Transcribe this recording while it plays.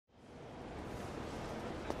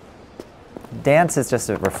Dance is just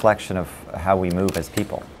a reflection of how we move as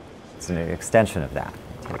people. It's an extension of that.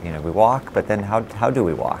 You know, we walk, but then how do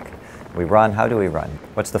we walk? We run, how do we run?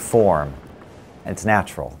 What's the form? It's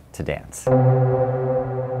natural to dance.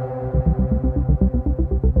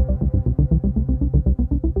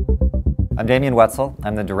 I'm Damian Woetzel.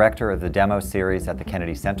 I'm the director of the demo series at the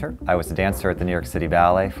Kennedy Center. I was a dancer at the New York City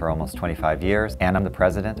Ballet for almost 25 years, and I'm the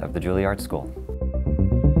president of the Juilliard School.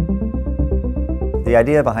 The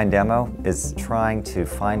idea behind demo is trying to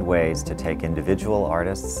find ways to take individual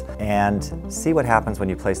artists and see what happens when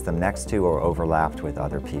you place them next to or overlapped with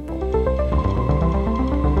other people.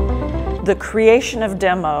 The creation of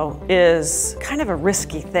demo is kind of a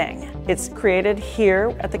risky thing. It's created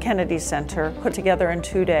here at the Kennedy Center, put together in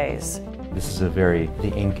 2 days. This is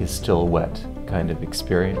the ink is still wet kind of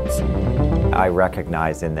experience. I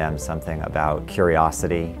recognize in them something about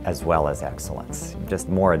curiosity as well as excellence. Just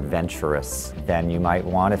more adventurous than you might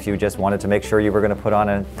want if you just wanted to make sure you were going to put on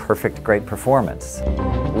a perfect, great performance.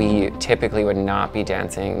 We typically would not be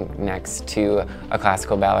dancing next to a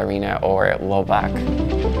classical ballerina or Lobach.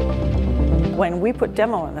 When we put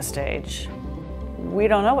demo on the stage, we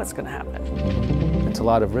don't know what's going to happen. It's a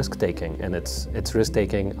lot of risk-taking, and it's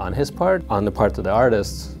risk-taking on his part, on the part of the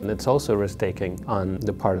artist, and it's also risk-taking on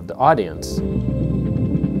the part of the audience.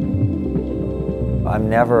 I'm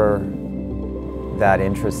never that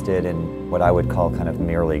interested in what I would call kind of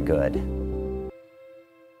merely good.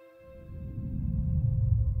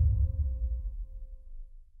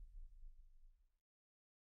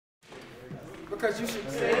 Because you should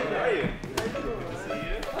say it.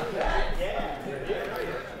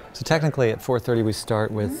 So technically at 4:30 we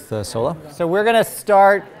start with solo. So we're going to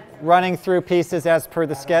start running through pieces as per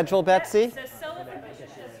the schedule, Betsy.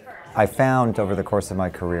 I found over the course of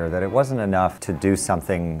my career that it wasn't enough to do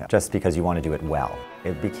something just because you want to do it well.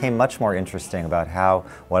 It became much more interesting about how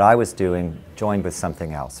what I was doing joined with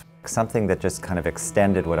something else. Something that just kind of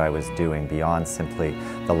extended what I was doing beyond simply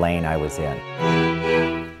the lane I was in.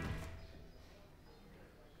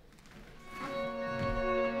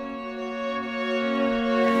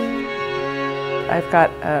 I've got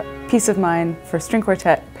a piece of mine for string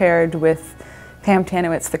quartet paired with Pam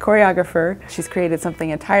Tanowitz, the choreographer. She's created something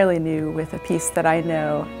entirely new with a piece that I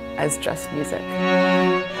know as just music.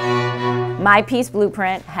 My piece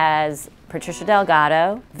Blueprint has Patricia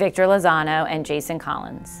Delgado, Victor Lozano, and Jason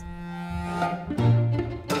Collins.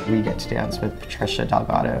 We get to dance with Patricia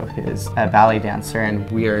Delgado, who is a ballet dancer,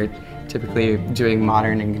 and we are typically doing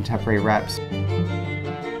modern and contemporary reps.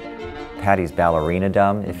 Patty's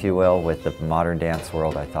ballerina-dom, if you will, with the modern dance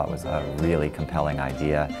world, I thought was a really compelling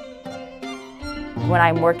idea. When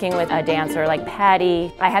I'm working with a dancer like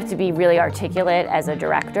Patty, I have to be really articulate as a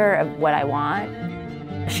director of what I want.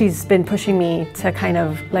 She's been pushing me to kind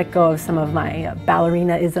of let go of some of my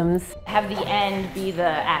ballerina-isms. Have the end be the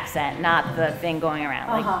accent, not the thing going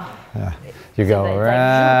around. Like, Yeah. You go so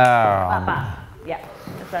around. Like, yeah.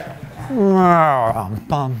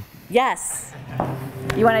 Yes.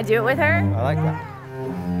 You want to do it with her? I like that.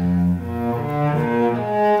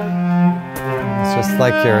 It's just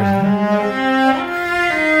like you're...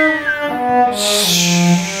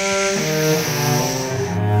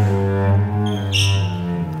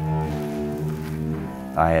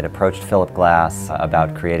 I had approached Philip Glass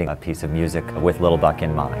about creating a piece of music with Little Buck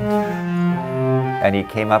in mind. And he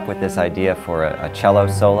came up with this idea for a cello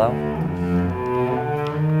solo.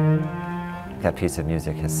 That piece of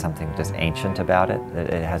music has something just ancient about it.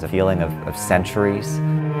 It has a feeling of centuries.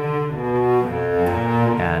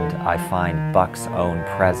 And I find Buck's own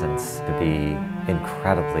presence to be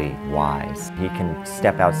incredibly wise. He can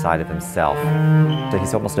step outside of himself. So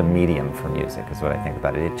he's almost a medium for music, is what I think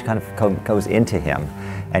about it. It kind of goes into him,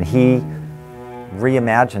 and he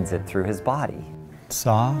reimagines it through his body.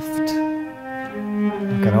 Soft,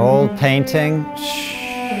 like an old painting.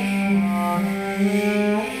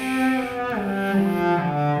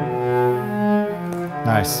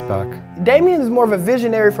 Nice, Buck. Damian is more of a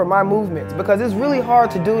visionary for my movements because it's really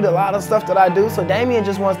hard to do a lot of stuff that I do, so Damian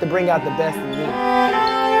just wants to bring out the best in me.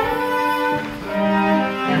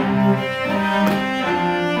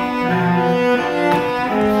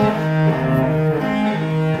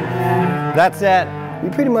 That's it. We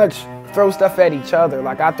pretty much throw stuff at each other.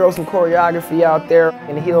 Like I throw some choreography out there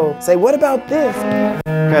and he'll say, what about this?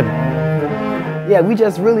 Good. Yeah, we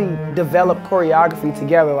just really develop choreography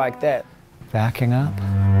together like that. Backing up.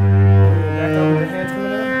 Back over your hands for a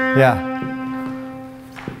minute? Yeah.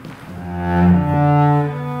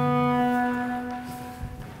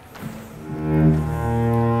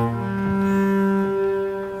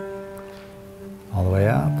 All the way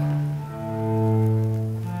up.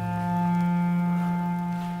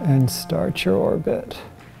 And start your orbit.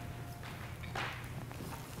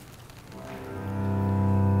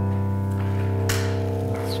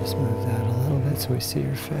 Let's just move that a little bit so we see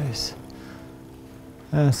your face.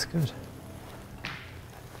 That's good.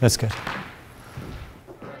 That's good.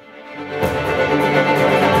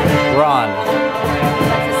 Ron.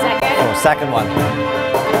 That's the second. Oh, second one.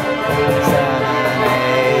 7,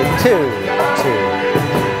 8, 2, 2.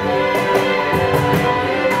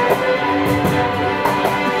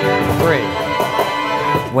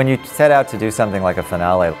 When you set out to do something like a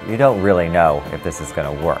finale, you don't really know if this is going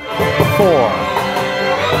to work. 4.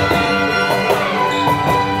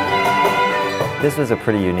 This was a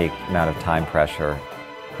pretty unique amount of time pressure.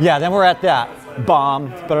 Yeah, then we're at that. Bomb.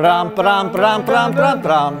 Ba-da-dum, ba-dum, ba-dum, ba-dum,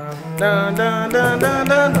 ba-dum,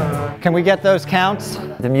 ba-dum. Can we get those counts?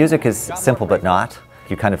 The music is simple but not.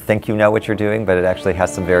 You kind of think you know what you're doing, but it actually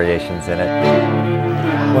has some variations in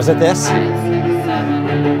it. Was it this?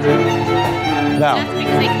 No.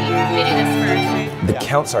 The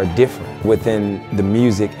counts are different within the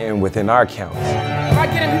music and within our counts. Am I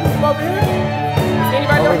getting people from over here?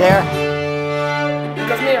 Anybody over there?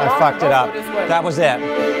 Because me and I fucked it up. That was it.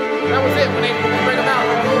 That was it when they bring them out.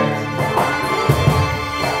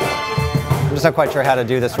 I'm just not quite sure how to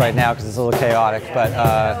do this right now because it's a little chaotic, but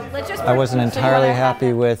I wasn't entirely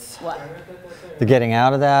happy with the getting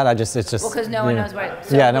out of that. It's just. Well, because no one knows what.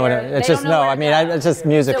 So yeah, no one. It's just no. I mean, it's just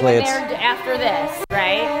musically. So when they're after this,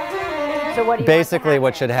 right? So what do you basically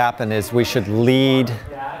what should happen is we should lead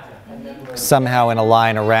somehow in a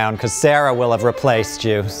line around because Sarah will have replaced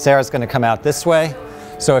you. Sarah's going to come out this way,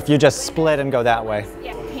 so if you just split and go that way.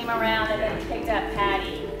 Yeah, came around and then picked up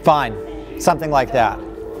Patty. Fine, something like that.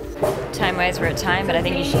 Time-wise, we're at time, but I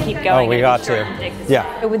think you should keep going. Oh, we got to.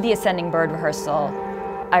 Yeah. With the Ascending Bird rehearsal,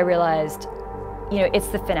 I realized, you know, it's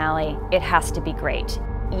the finale. It has to be great.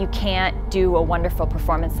 You can't do a wonderful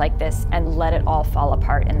performance like this and let it all fall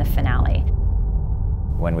apart in the finale.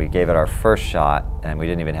 When we gave it our first shot, and we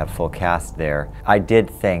didn't even have full cast there, I did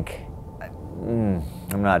think, I'm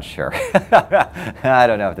not sure. I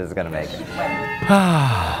don't know if this is going to make it.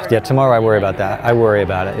 Yeah, tomorrow I worry about that. I worry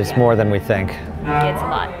about it. It's more than we think. It's a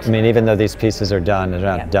lot. I mean, even though these pieces are done, they're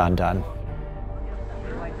not done.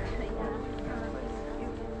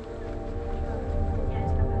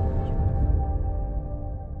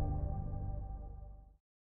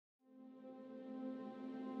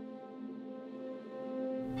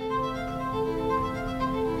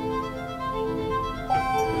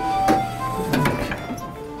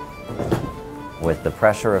 With the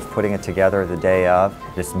pressure of putting it together the day of,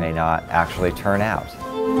 this may not actually turn out.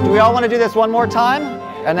 Do we all want to do this one more time?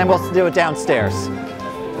 And then we'll do it downstairs.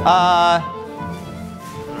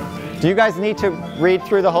 Do you guys need to read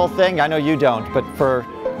through the whole thing? I know you don't, but for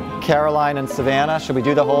Caroline and Savannah, should we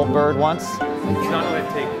do the whole bird once? It's not going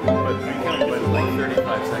to take, but we can do it like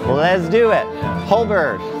 35 seconds. Well, let's do it. Whole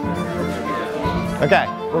bird. Okay,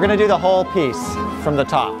 we're going to do the whole piece from the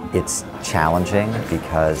top. It's challenging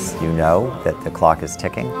because you know that the clock is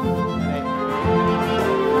ticking.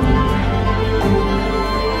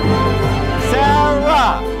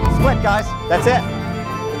 Sarah! Split, guys. That's it.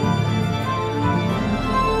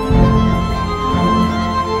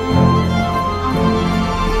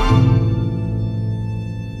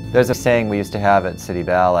 There's a saying we used to have at City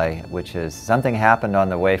Ballet, which is something happened on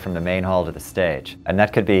the way from the main hall to the stage. And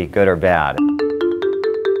that could be good or bad.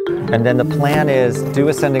 And then the plan is do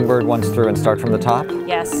Ascending Bird once through and start from the top?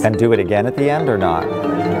 Yes. And do it again at the end or not?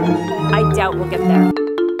 I doubt we'll get there.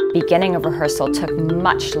 Beginning of rehearsal took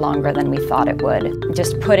much longer than we thought it would.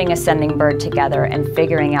 Just putting Ascending Bird together and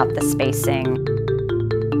figuring out the spacing.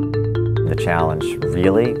 The challenge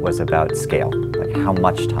really was about scale, like how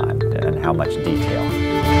much time and how much detail.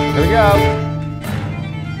 Here we go.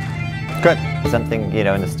 Good. Something, you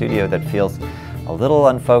know, in the studio that feels a little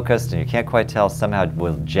unfocused and you can't quite tell somehow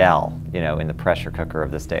will gel, you know, in the pressure cooker of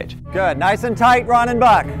the stage. Good, nice and tight, Ron and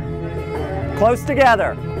Buck. Close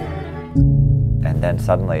together. And then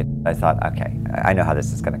suddenly I thought, okay, I know how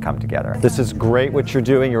this is going to come together. This is great what you're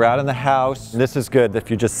doing. You're out in the house. This is good if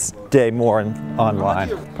you just stay more online.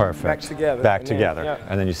 Perfect. Back together. Back together. Yeah.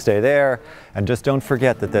 And then you stay there. And just don't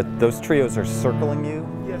forget that those trios are circling you.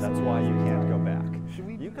 Yes. That's why you can't go back.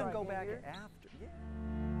 You can go back after.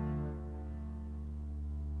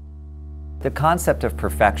 The concept of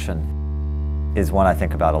perfection is one I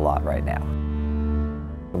think about a lot right now.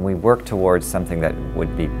 When we work towards something that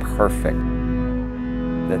would be perfect,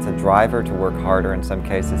 that's a driver to work harder in some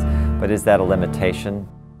cases, but is that a limitation?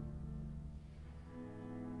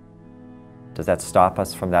 Does that stop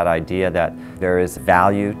us from that idea that there is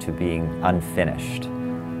value to being unfinished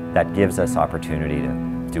that gives us opportunity to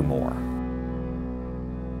do more?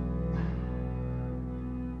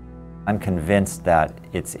 I'm convinced that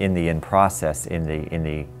it's in the in-process, in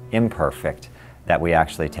the imperfect, that we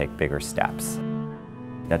actually take bigger steps.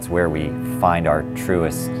 That's where we find our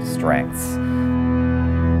truest strengths.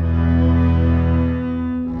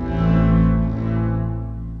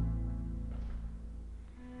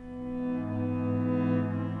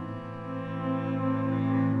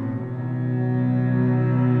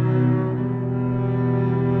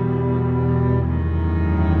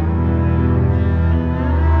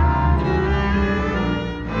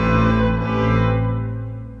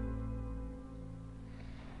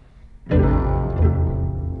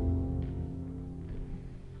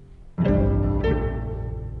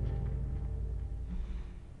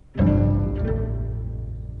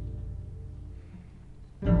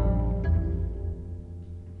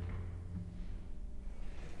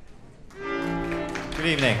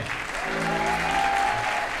 Good evening.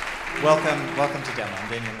 Welcome to Demo. I'm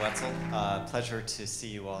Damian Woetzel. Pleasure to see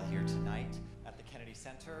you all here tonight at the Kennedy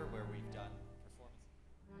Center, where we've done performance.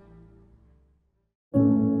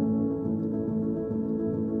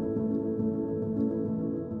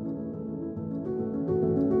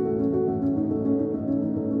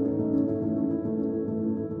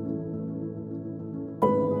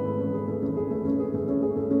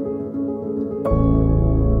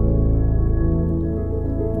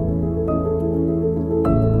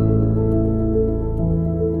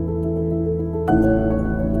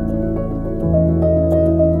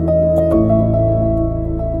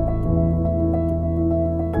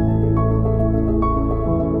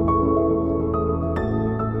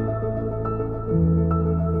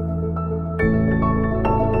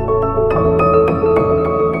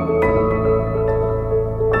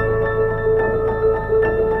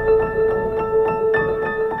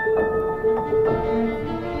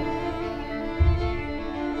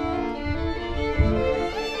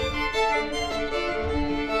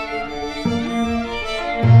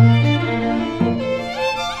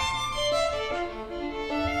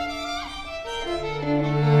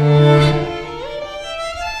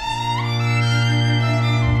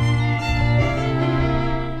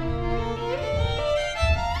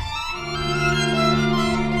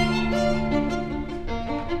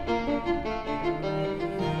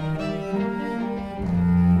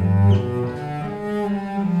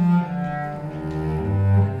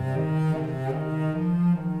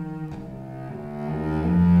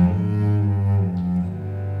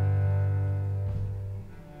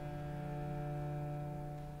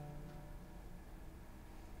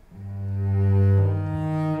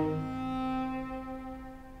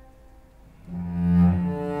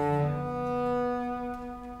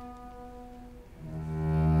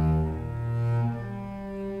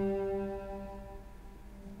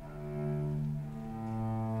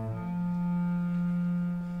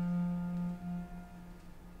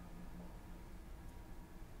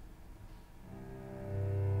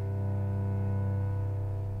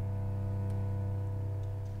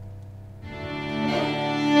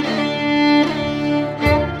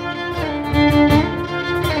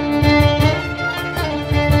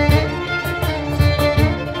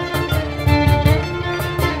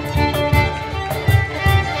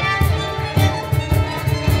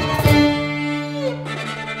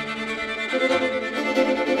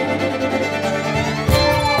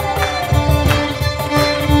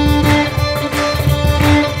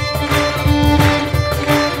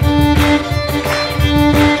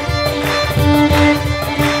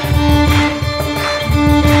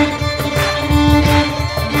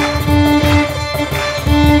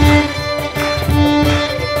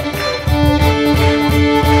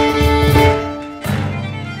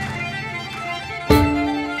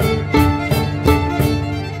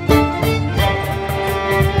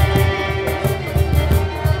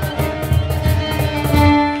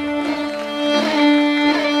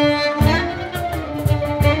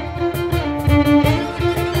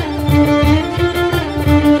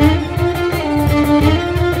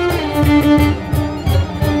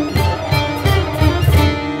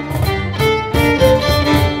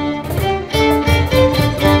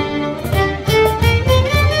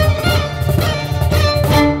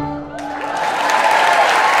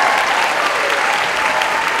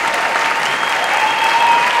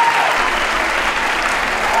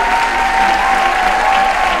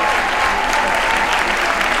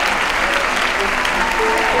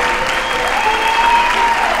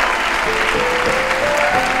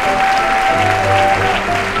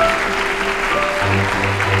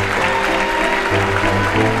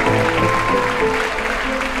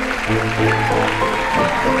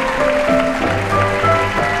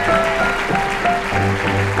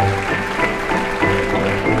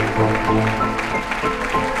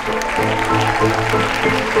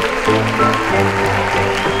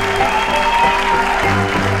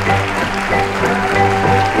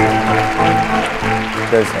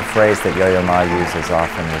 phrase that Yo-Yo Ma uses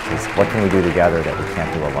often, which is, what can we do together that we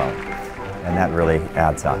can't do alone? And that really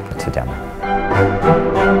adds up to demo.